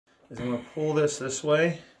is I'm going to pull this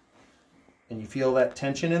way, and you feel that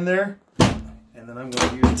tension in there, and then I'm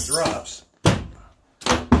going to use the drops.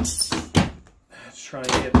 Let's try and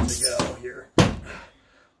get it to go here.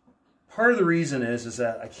 Part of the reason is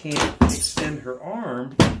that I can't extend her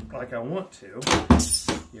arm like I want to.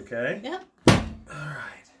 You okay? Yep. All right.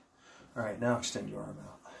 All right, now extend your arm out.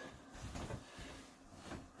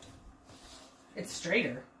 It's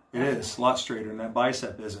straighter. It is a lot straighter, and that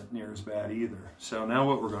bicep isn't near as bad either. So now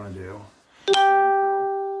what we're going to do, look at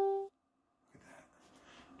that.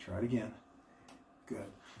 Try it again. Good.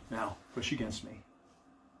 Now push against me.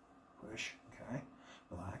 Push. Okay.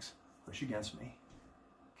 Relax. Push against me.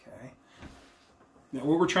 Okay. Now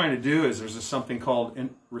what we're trying to do is there's something called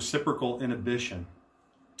reciprocal inhibition.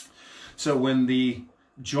 So when the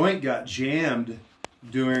joint got jammed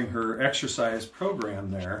during her exercise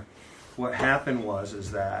program there, what happened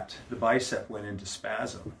is that the bicep went into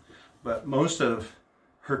spasm. But most of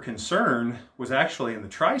her concern was actually in the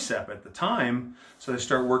tricep at the time, so they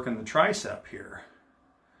start working the tricep here.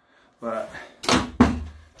 But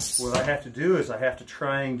what I have to do is I have to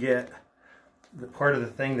try and get the part of the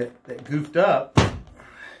thing that goofed up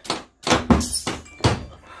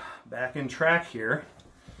back in track here.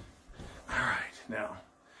 All right, now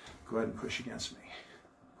go ahead and push against me.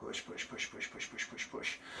 Push, push, push, push, push, push, push,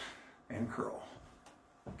 push. And curl.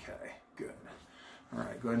 Okay, good. All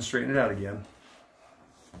right, go ahead and straighten it out again.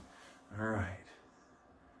 All right.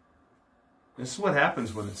 This is what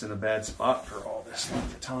happens when it's in a bad spot for all this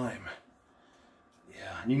length of time.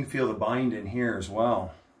 Yeah, and you can feel the bind in here as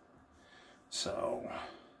well. So,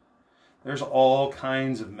 there's all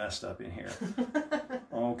kinds of messed up in here.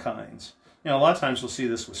 All kinds. You know, a lot of times you'll see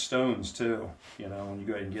this with stones too, you know, when you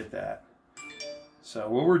go ahead and get that. So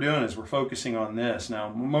what we're doing is we're focusing on this. Now,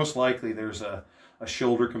 most likely there's a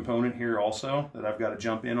shoulder component here also that I've got to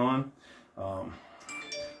jump in on.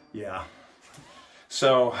 Yeah.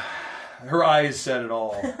 So her eyes said it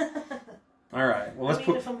all. All right. Well, let's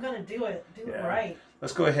if I'm going to do it right.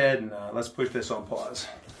 Let's go ahead and let's push this on pause.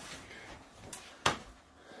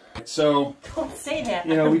 So don't say that.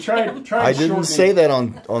 You know, we tried. I didn't say that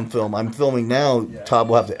on film. I'm filming now. Yeah. Todd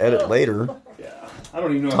will have to edit later. I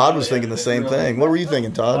don't even know. Todd was thinking the same thing. What were you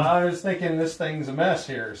thinking, Todd? I was thinking this thing's a mess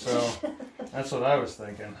here, so that's what I was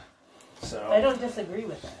thinking. So I don't disagree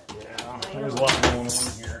with that. Yeah, there's a lot going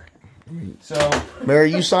on here. So Mary,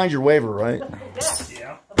 you signed your waiver, right?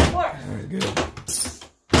 Yeah. Of course. Very good.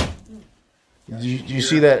 Did you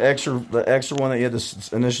see that the extra one that you had the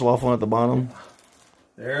initial off one at the bottom?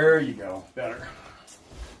 There you go. Better.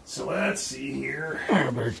 So let's see here.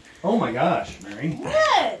 Oh my gosh, Mary.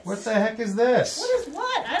 What? What the heck is this? What is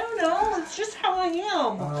what? I don't know. It's just how I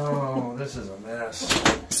am. Oh, this is a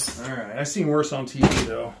mess. All right. I've seen worse on TV,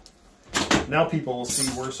 though. Now people will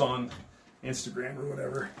see worse on Instagram or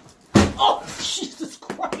whatever. Oh, Jesus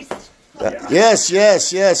Christ. Yeah.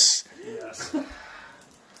 Yes.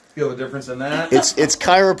 Feel the difference in that? It's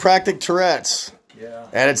chiropractic Tourette's. Yeah.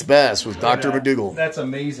 At its best with Dr. McDougall. That's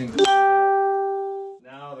amazing.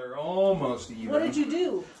 Almost even. What did you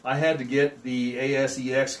do? I had to get the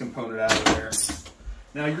ASEX component out of there.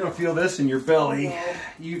 Now you're going to feel this in your belly. Oh, no.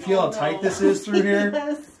 You feel how tight this is through here?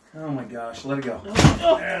 Yes. Oh my gosh, let it go.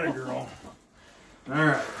 Atta girl. All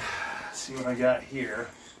right, let's see what I got here.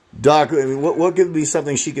 Doc, I mean, what could be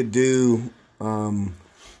something she could do to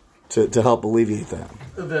help alleviate that?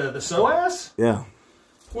 The psoas? Yeah.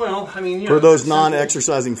 Well, I mean, you know, for those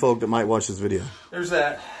non-exercising folk that might watch this video.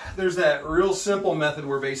 There's that real simple method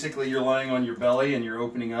where basically you're lying on your belly and you're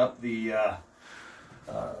opening up the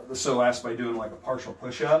psoas by doing like a partial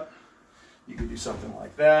push-up. You could do something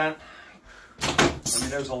like that. I mean,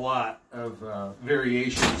 there's a lot of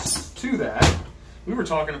variations to that. We were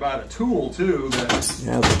talking about a tool too.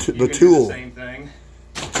 The tool. Do the same thing.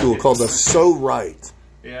 Tool called the So-Right.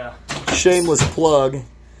 Yeah. Shameless plug.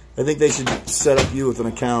 I think they should set up you with an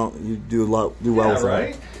account. You do well with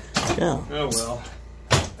right? that. Yeah. Oh well.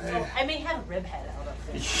 I may have a rib head out of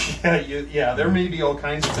it. Yeah. There may be all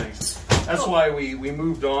kinds of things. That's why we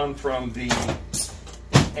moved on from the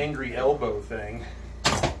angry elbow thing.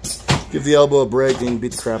 Give the elbow a break, then you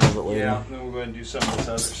beat the crap out of it later. Yeah. Then we'll go ahead and do some of this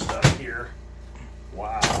other stuff here.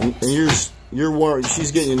 Wow. And you're warm.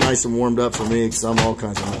 She's getting you nice and warmed up for me because I'm all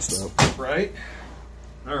kinds of messed up. Right.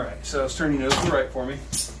 All right. So let's turn your nose to the right for me.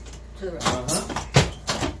 To the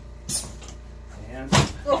right. And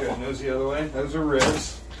good. Nose the other way. Those are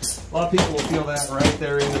ribs. A lot of people will feel that right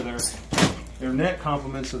there into their neck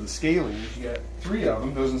complements of the scalene. You got 3 of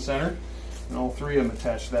them, nose and center, and all 3 of them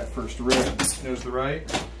attached to that first rib. Nose to the right.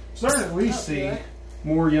 Starting to at least see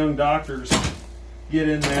more young doctors get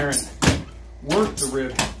in there and work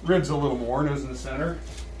the ribs a little more. Nose in the center.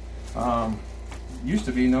 Used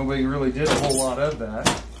to be nobody really did a whole lot of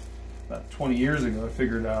that. About 20 years ago, I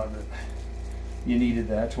figured out that you needed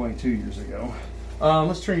that. 22 years ago.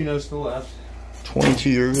 Let's turn your nose to the left. 22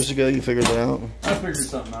 years ago, you figured that out? I figured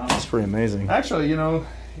something out. That's pretty amazing. Actually, you know,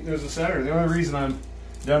 there's a senator. The only reason I'm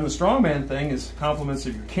done the strongman thing is compliments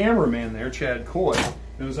of your cameraman there, Chad Coy.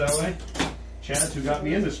 Knows that way? Chad's who got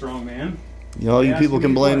me into strongman. Y'all, you people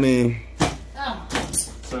can blame me. Oh.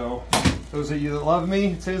 So, those of you that love me,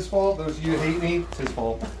 it's his fault. Those of you that hate me, it's his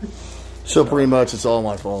fault. So pretty much, it's all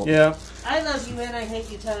my fault. Yeah. I love you and I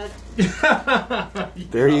hate you, Todd.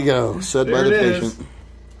 There you go. Said by the patient.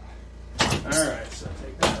 Alright, so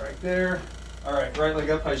take that right there. Alright, right leg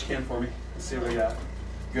up high as you can for me. Let's see what we got.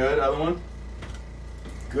 Good, other one.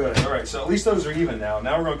 Good. Alright, so at least those are even now.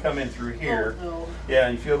 Now we're going to come in through here. Oh, no. Yeah,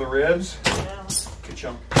 and you feel the ribs? Yeah. Good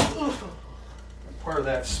chunk. Part of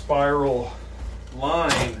that spiral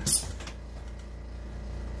line.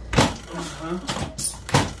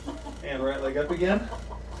 And right leg up again.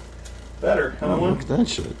 Better. Another one. Look at that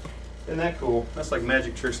shit. Isn't that cool? That's like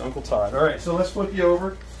magic tricks, Uncle Todd. All right, so let's flip you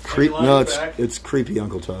over. No, it's creepy,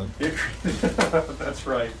 Uncle Todd. That's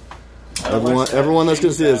right. Everyone that's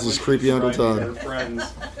gonna see this is creepy Uncle Todd. Her friends.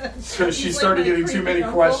 So she started getting too many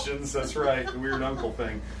questions. That's right, the weird uncle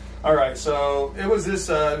thing. All right, so it was this.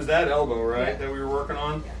 It was that elbow, right, that we were working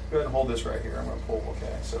on. Go ahead and hold this right here. I'm gonna pull.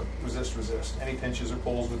 Okay, so resist, resist. Any pinches or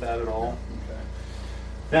pulls with that at all? Okay.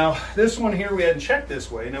 Now this one here we hadn't checked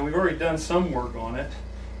this way. Now we've already done some work on it,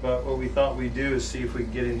 but what we thought we'd do is see if we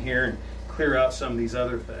can get in here and clear out some of these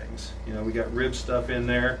other things. You know, we got rib stuff in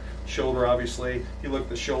there, shoulder obviously. If you look at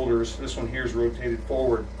the shoulders, this one here is rotated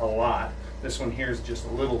forward a lot. This one here is just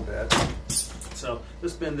a little bit. So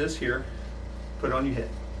let's bend this here, put it on your hip,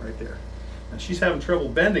 right there. Now she's having trouble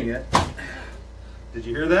bending it. Did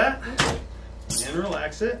you hear that? And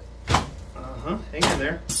relax it. Hang in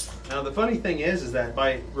there. Now the funny thing is that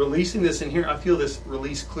by releasing this in here, I feel this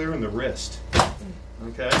release clear in the wrist.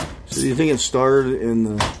 Okay. So do you think it started in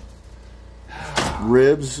the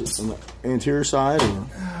ribs on the anterior side, or?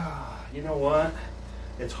 You know what?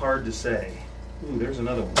 It's hard to say. Ooh, there's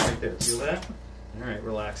another one right there. Feel that? All right,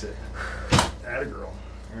 relax it. Atta girl.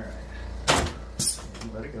 All right.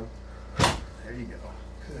 Let it go. There you go.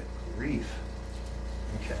 Good grief.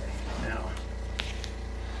 Okay, now.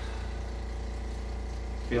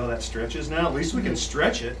 Feel how that stretches now? At least we can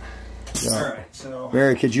stretch it. Yeah. All right, so.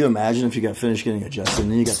 Mary, could you imagine if you got finished getting adjusted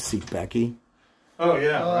and then you got to see Becky? Oh,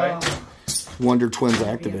 yeah, right? Wonder Twins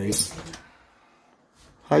activate.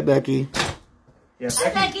 Hi, Becky. Yeah,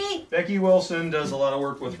 Hi, Becky. Becky Wilson does a lot of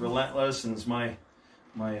work with Relentless and is my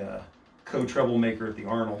co-troublemaker at the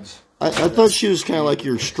Arnolds. I thought she was kind of like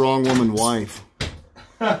your strong woman wife.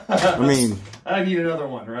 I mean, I need another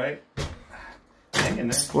one, right? Hang in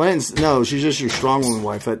there. Well, no, she's just your strong woman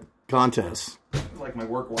wife at contests. Like my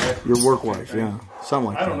work wife. Your work wife, yeah.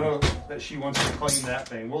 Something like that. I don't know that she wants to claim that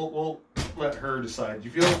thing. We'll let her decide. Do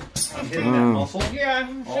you feel I'm hitting that muscle? Yeah,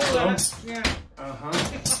 I'm sure Also? yeah.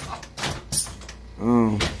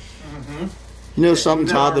 Oh. You know something,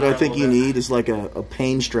 Todd, that I think you need is like a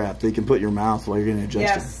pain strap that you can put in your mouth while you're getting adjusted.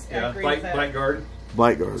 Yes, I Yeah, agree with that. bite guard.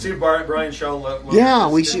 Bite guard. See if Brian Shaw. Yeah,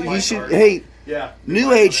 we should. You should. Hey, yeah.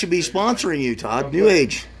 New Age should be sponsoring you, Todd. New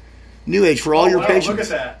Age for all your wow, patients. Look at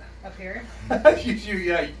that. Up here?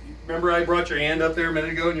 Yeah. Remember I brought your hand up there a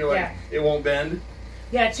minute ago and you're like, Yeah. it won't bend?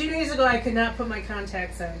 Yeah, 2 days ago I could not put my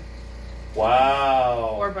contacts in.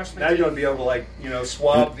 Wow. Or brush my now teeth. you're going to be able to,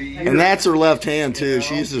 swab the ear. And that's her left hand too.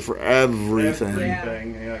 She uses it for everything.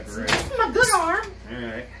 Everything. Yeah, great. My good arm.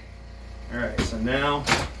 All right, so now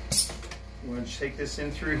I'm going to take this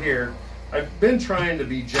in through here. I've been trying to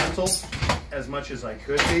be gentle as much as I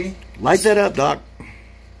could be. Light that up, Doc.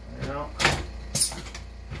 Well,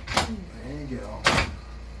 there you go.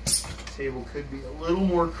 Table could be a little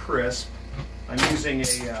more crisp. I'm using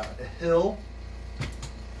a Hill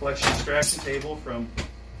flexion extraction table from.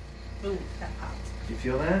 Ooh, that popped. Do you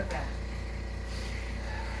feel that? Yeah.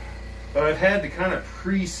 But I've had to kind of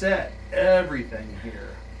preset everything here.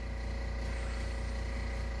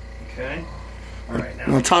 Okay. All right, now.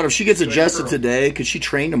 Now, Todd, if she gets Good adjusted curl. today, could she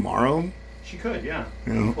train tomorrow? She could, yeah.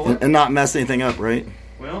 You know, Pull it. and not mess anything up, right?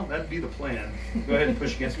 Well, that'd be the plan. Go ahead and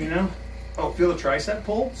push against me now. Oh, feel the tricep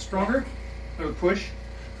pull stronger? Or push?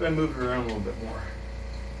 Go ahead and move it around a little bit more.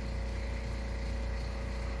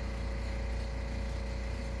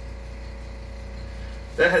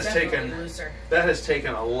 That has Definitely looser.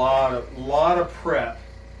 taken a lot of prep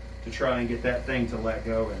to try and get that thing to let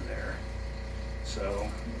go in there. So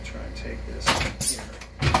I'm gonna try and take this here.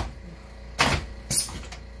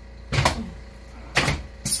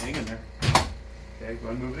 Hang in there. Okay, go ahead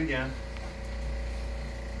and move it again.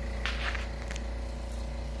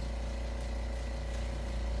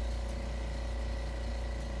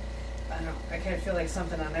 I kind of feel like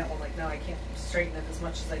something on that one. Like, no, I can't straighten it as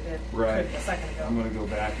much as I did Right. a second ago. I'm going to go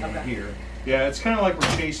back in Okay. here. Yeah, it's kind of like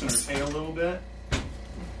we're chasing our tail a little bit.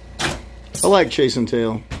 I like chasing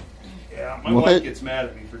tail. Yeah, my What? wife gets mad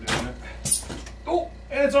at me for doing it. Oh,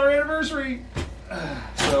 and it's our anniversary.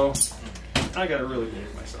 So I got to really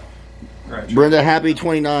behave myself. All right, Brenda, happy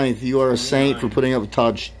 29th. You are a saint for putting up with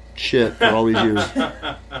Todd's shit for all these years.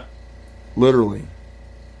 Literally.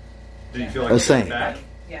 do you feel like A you're saint. back?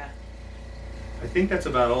 Yeah. I think that's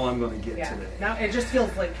about all I'm going to get Yeah. today. Now it just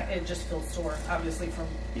feels sore, obviously from.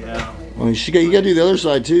 Yeah. Well, you got to do the other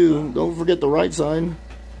side too. Don't forget the right side.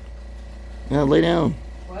 Yeah, lay down.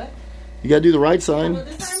 What? You got to do the right side. Well,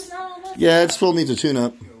 this time's not almost. Yeah, it still needs a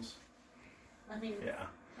tune-up. I mean. Yeah.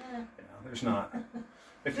 There's not.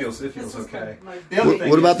 It feels This is okay. my- The other What- thing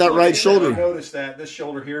what is, about that right shoulder? I noticed that this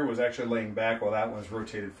shoulder here was actually laying back while that one's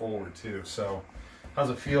rotated forward too. So, how's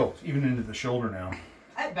it feel? Even into the shoulder now.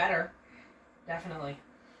 Better. Definitely.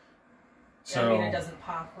 So, I mean, it doesn't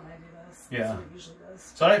pop when I do this. Yeah. That's what it usually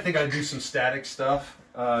does. So I think I'd do some static stuff.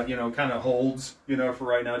 Kind of holds. For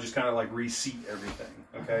right now, just kind of like reseat everything.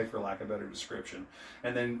 Okay, for lack of a better description.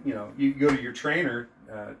 And then you go to your trainer.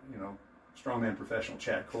 Strongman professional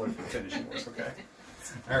Chad Coy for the finishing work. Okay.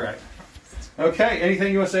 All right. Okay.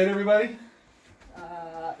 Anything you want to say to everybody?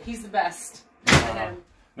 He's the best. And then,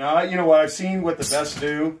 No, you know what? I've seen what the best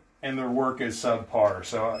do, and their work is subpar.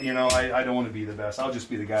 So, I don't want to be the best. I'll just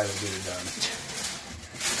be the guy that get it done.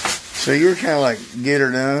 So you're kind of like get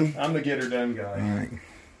her done. I'm the get her done guy.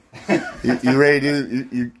 All right. You ready to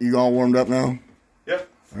do? You all warmed up now? Yep.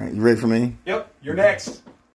 All right. You ready for me? Yep. You're next.